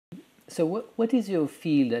So what is your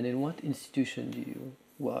field, and in what institution do you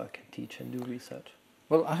work and teach and do research?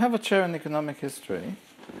 Well, I have a chair in economic history,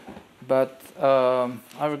 but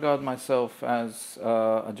I regard myself as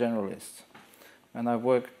a generalist. And I've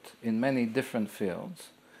worked in many different fields.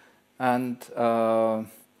 And to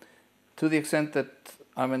the extent that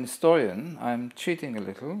I'm an historian, I'm cheating a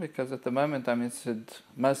little, because at the moment I'm interested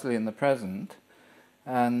mostly in the present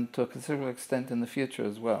and to a considerable extent in the future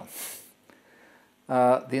as well.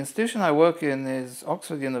 The institution I work in is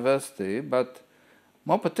Oxford University, but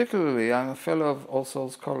more particularly I'm a fellow of All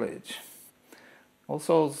Souls College. All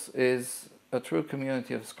Souls is a true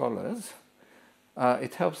community of scholars.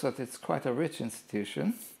 It helps that it's quite a rich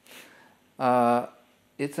institution.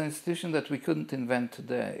 It's an institution that we couldn't invent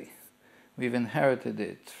today. We've inherited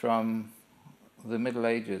it from the Middle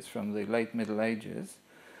Ages, from the late Middle Ages.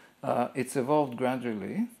 It's evolved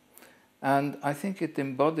gradually, and I think it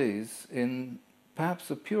embodies in perhaps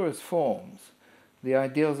the purest forms the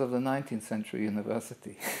ideals of the 19th century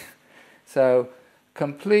university. So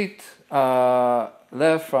complete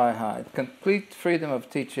Lehrfreiheit, complete freedom of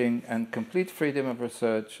teaching and complete freedom of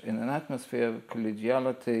research in an atmosphere of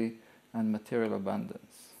collegiality and material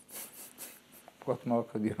abundance. What more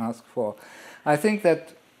could you ask for? I think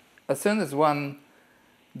that as soon as one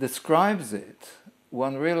describes it,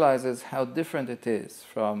 one realizes how different it is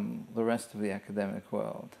from the rest of the academic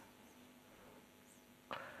world.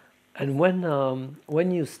 And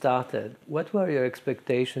when you started, what were your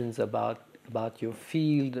expectations about your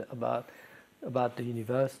field, about the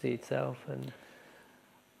university itself? And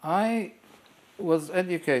I was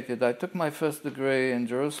educated. I took my first degree in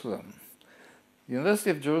Jerusalem. The University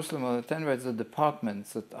of Jerusalem, at the time, the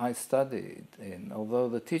departments that I studied in, although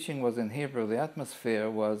the teaching was in Hebrew, the atmosphere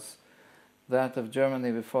was that of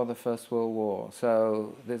Germany before the First World War.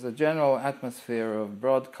 So there's a general atmosphere of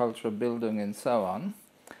broad cultural building and so on.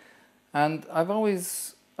 And I've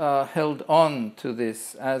always held on to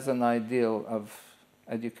this as an ideal of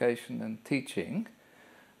education and teaching,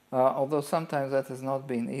 although sometimes that has not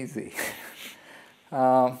been easy.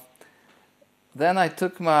 Then I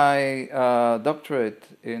took my doctorate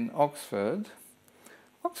in Oxford.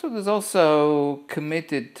 Oxford is also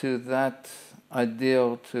committed to that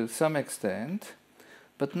ideal to some extent,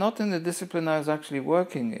 but not in the discipline I was actually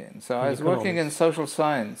working in. So I was working in social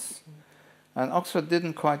science. And Oxford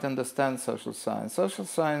didn't quite understand social science. Social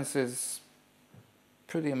science is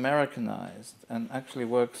pretty Americanized and actually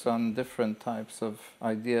works on different types of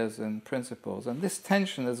ideas and principles. And this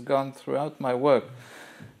tension has gone throughout my work.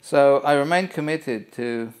 So I remain committed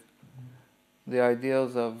to the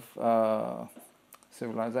ideals of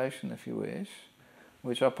civilization, if you wish,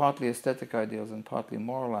 which are partly aesthetic ideals and partly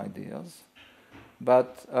moral ideals.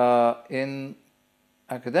 But in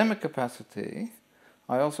academic capacity,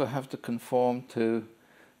 I also have to conform to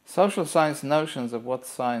social science notions of what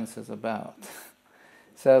science is about.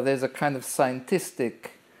 So there's a kind of scientistic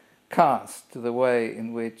cast to the way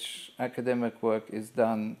in which academic work is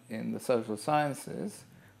done in the social sciences.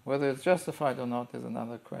 Whether it's justified or not is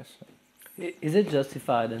another question. Is it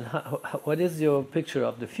justified, and what is your picture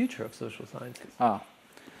of the future of social sciences?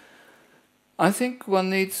 I think one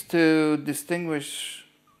needs to distinguish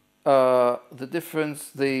the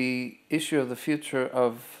issue of the future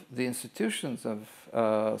of the institutions of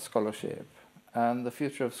scholarship and the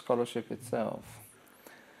future of scholarship itself.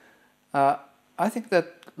 I think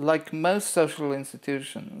that, like most social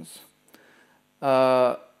institutions,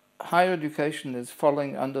 higher education is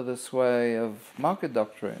falling under the sway of market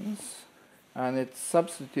doctrines and its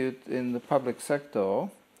substitute in the public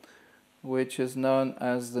sector, which is known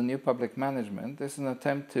as the new public management. This is an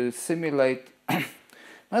attempt to simulate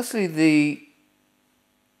mostly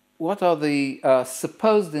what are the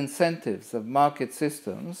supposed incentives of market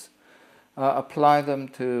systems, apply them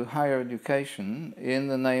to higher education in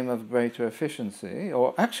the name of greater efficiency,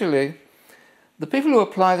 or actually, the people who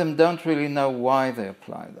apply them don't really know why they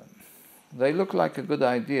apply them. They look like a good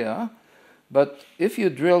idea, but if you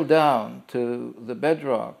drill down to the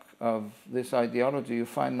bedrock of this ideology, you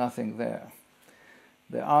find nothing there.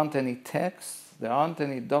 There aren't any texts, there aren't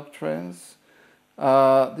any doctrines.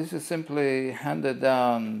 This is simply handed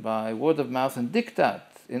down by word of mouth and diktat,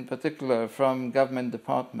 in particular from government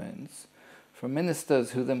departments, from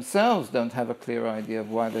ministers who themselves don't have a clear idea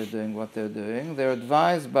of why they're doing what they're doing. They're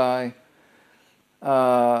advised by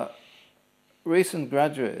recent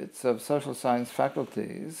graduates of social science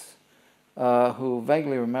faculties who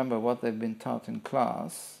vaguely remember what they've been taught in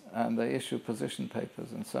class, and they issue position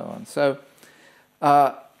papers and so on. So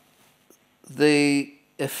the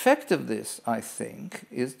effect of this, I think,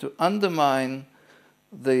 is to undermine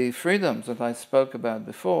the freedoms that I spoke about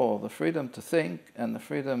before, the freedom to think and the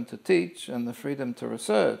freedom to teach and the freedom to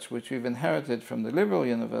research, which we've inherited from the liberal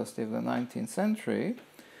university of the 19th century,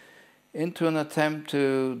 into an attempt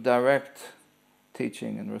to direct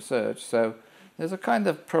teaching and research. So there's a kind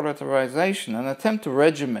of proletarization, an attempt to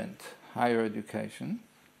regiment higher education.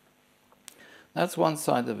 That's one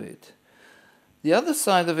side of it. The other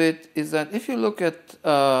side of it is that if you look at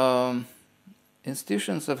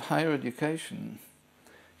institutions of higher education,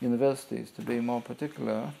 universities to be more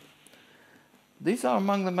particular, these are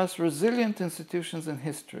among the most resilient institutions in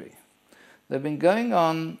history. They've been going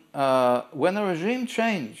on, when a regime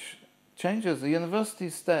changes, the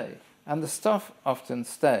universities stay, and the staff often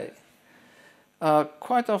stay.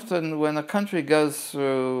 Quite often when a country goes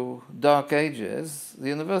through dark ages, the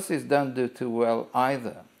universities don't do too well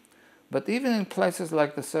either. But even in places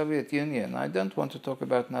like the Soviet Union, I don't want to talk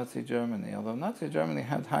about Nazi Germany, although Nazi Germany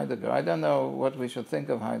had Heidegger. I don't know what we should think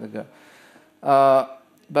of Heidegger.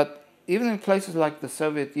 But even in places like the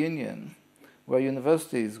Soviet Union, where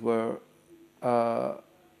universities were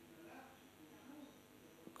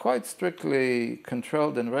quite strictly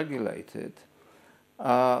controlled and regulated,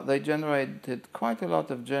 they generated quite a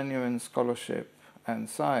lot of genuine scholarship and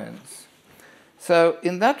science. So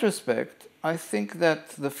in that respect, I think that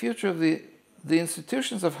the future of the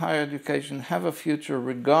institutions of higher education have a future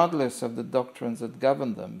regardless of the doctrines that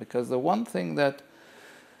govern them, because the one thing that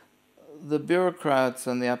the bureaucrats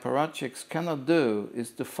and the apparatchiks cannot do is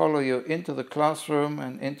to follow you into the classroom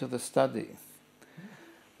and into the study,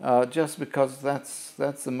 just because that's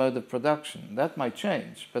the mode of production. That might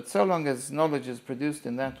change, but so long as knowledge is produced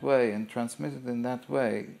in that way and transmitted in that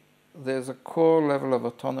way, there's a core level of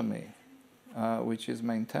autonomy which is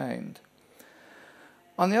maintained.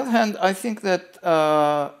 On the other hand, I think that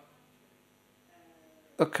a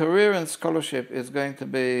career in scholarship is going to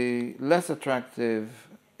be less attractive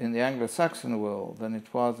in the Anglo-Saxon world than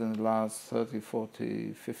it was in the last 30,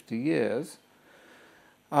 40, 50 years.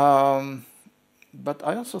 But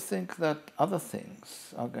I also think that other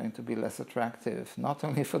things are going to be less attractive, not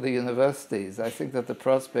only for the universities. I think that the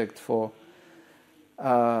prospect for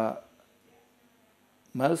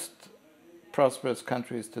most prosperous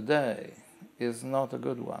countries today is not a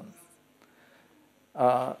good one.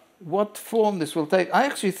 What form this will take? I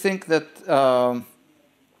actually think that the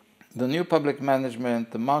new public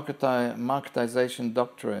management, the marketization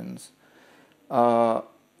doctrines are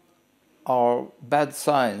bad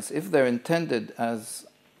science. If they're intended as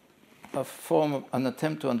a form of an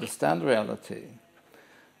attempt to understand reality,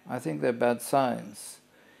 I think they're bad science.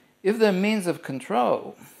 If they're means of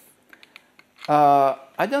control,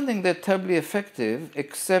 I don't think they're terribly effective,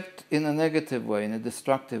 except in a negative way, in a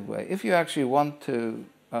destructive way. If you actually want to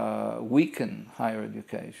weaken higher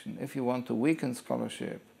education, if you want to weaken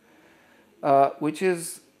scholarship, which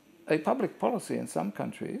is a public policy in some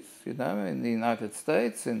countries, you know, in the United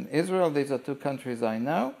States, in Israel, these are two countries I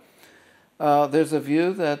know, there's a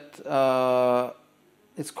view that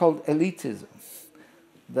it's called elitism,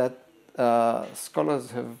 that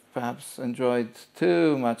scholars have perhaps enjoyed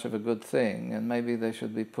too much of a good thing, and maybe they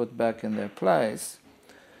should be put back in their place.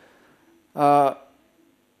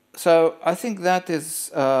 So I think that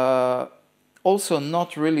is also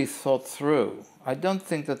not really thought through. I don't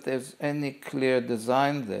think that there's any clear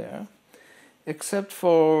design there, except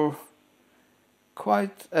for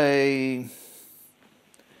quite a,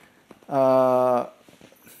 I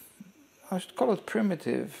should call it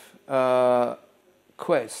primitive,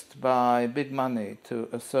 quest by big money to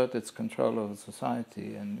assert its control over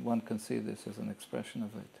society, and one can see this as an expression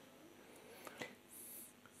of it.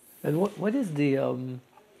 And what is the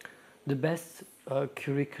best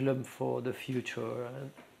curriculum for the future?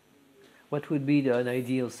 What would be an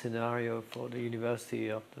ideal scenario for the university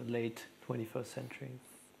of the late 21st century?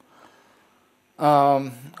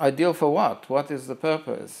 Ideal for what? What is the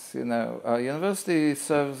purpose? You know, a university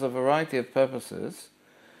serves a variety of purposes.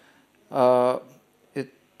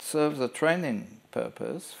 It serves a training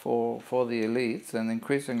purpose for the elites and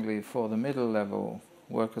increasingly for the middle level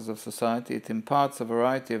workers of society. It imparts a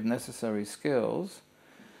variety of necessary skills.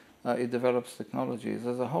 It develops technologies.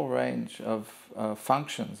 There's a whole range of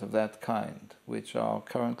functions of that kind which are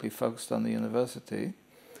currently focused on the university.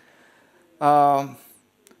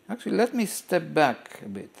 Actually, let me step back a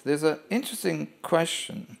bit. There's an interesting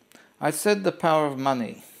question. I said the power of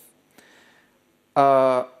money.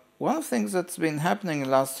 One of the things that's been happening in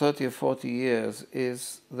the last 30 or 40 years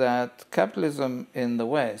is that capitalism in the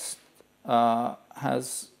West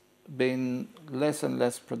has been less and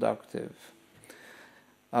less productive.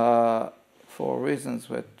 For reasons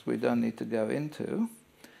that we don't need to go into.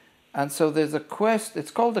 And so there's a quest,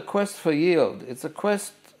 it's called a quest for yield. It's a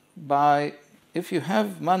quest by, if you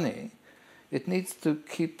have money, it needs to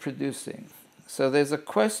keep producing. So there's a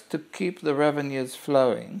quest to keep the revenues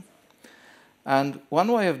flowing. And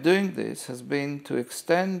one way of doing this has been to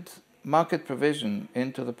extend market provision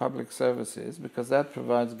into the public services, because that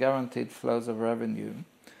provides guaranteed flows of revenue.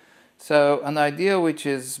 So an idea which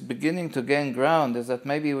is beginning to gain ground is that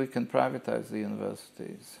maybe we can privatize the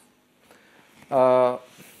universities. That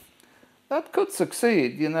could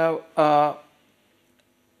succeed, you know.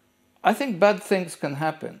 I think bad things can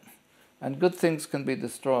happen and good things can be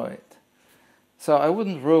destroyed. So I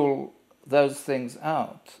wouldn't rule those things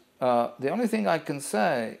out. The only thing I can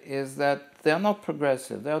say is that they are not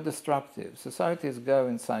progressive, they are destructive. Societies go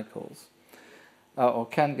in cycles, or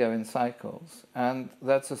can go in cycles, and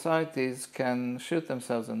that societies can shoot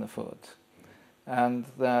themselves in the foot, and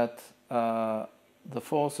that the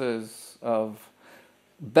forces of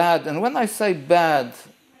bad, and when I say bad,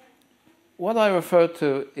 what I refer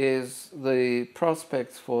to is the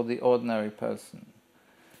prospects for the ordinary person.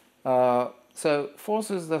 So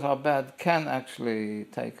forces that are bad can actually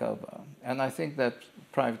take over. And I think that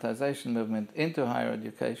privatization movement into higher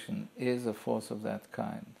education is a force of that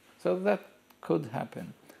kind. So that could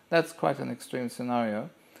happen. That's quite an extreme scenario.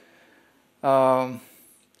 On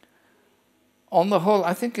the whole,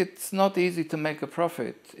 I think it's not easy to make a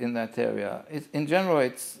profit in that area. In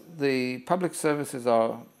general, the public services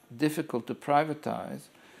are difficult to privatize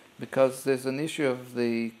because there's an issue of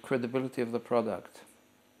the credibility of the product.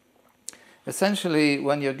 Essentially,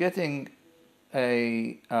 when you're getting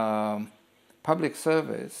a public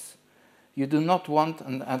service, you do not want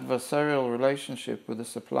an adversarial relationship with the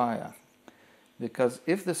supplier, because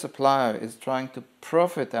if the supplier is trying to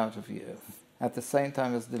profit out of you at the same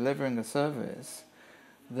time as delivering a service,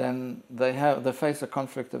 then they face a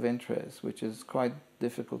conflict of interest, which is quite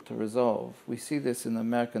difficult to resolve. We see this in the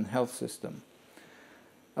American health system.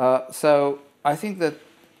 So I think that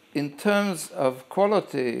in terms of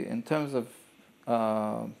quality, in terms of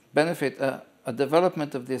benefit, a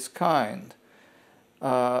development of this kind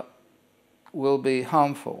will be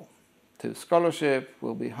harmful to scholarship,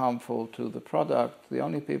 will be harmful to the product. The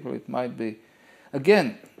only people it might be...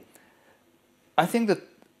 Again, I think that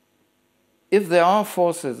if there are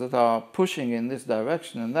forces that are pushing in this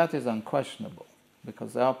direction, and that is unquestionable,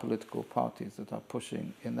 because there are political parties that are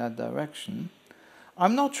pushing in that direction,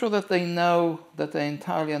 I'm not sure that they know that they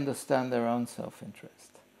entirely understand their own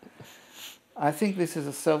self-interest. I think these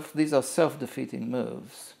are self-defeating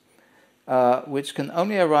moves, which can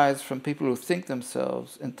only arise from people who think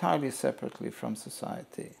themselves entirely separately from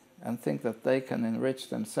society and think that they can enrich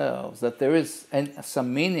themselves, that there is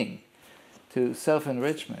some meaning to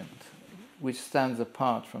self-enrichment which stands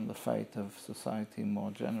apart from the fate of society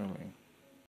more generally.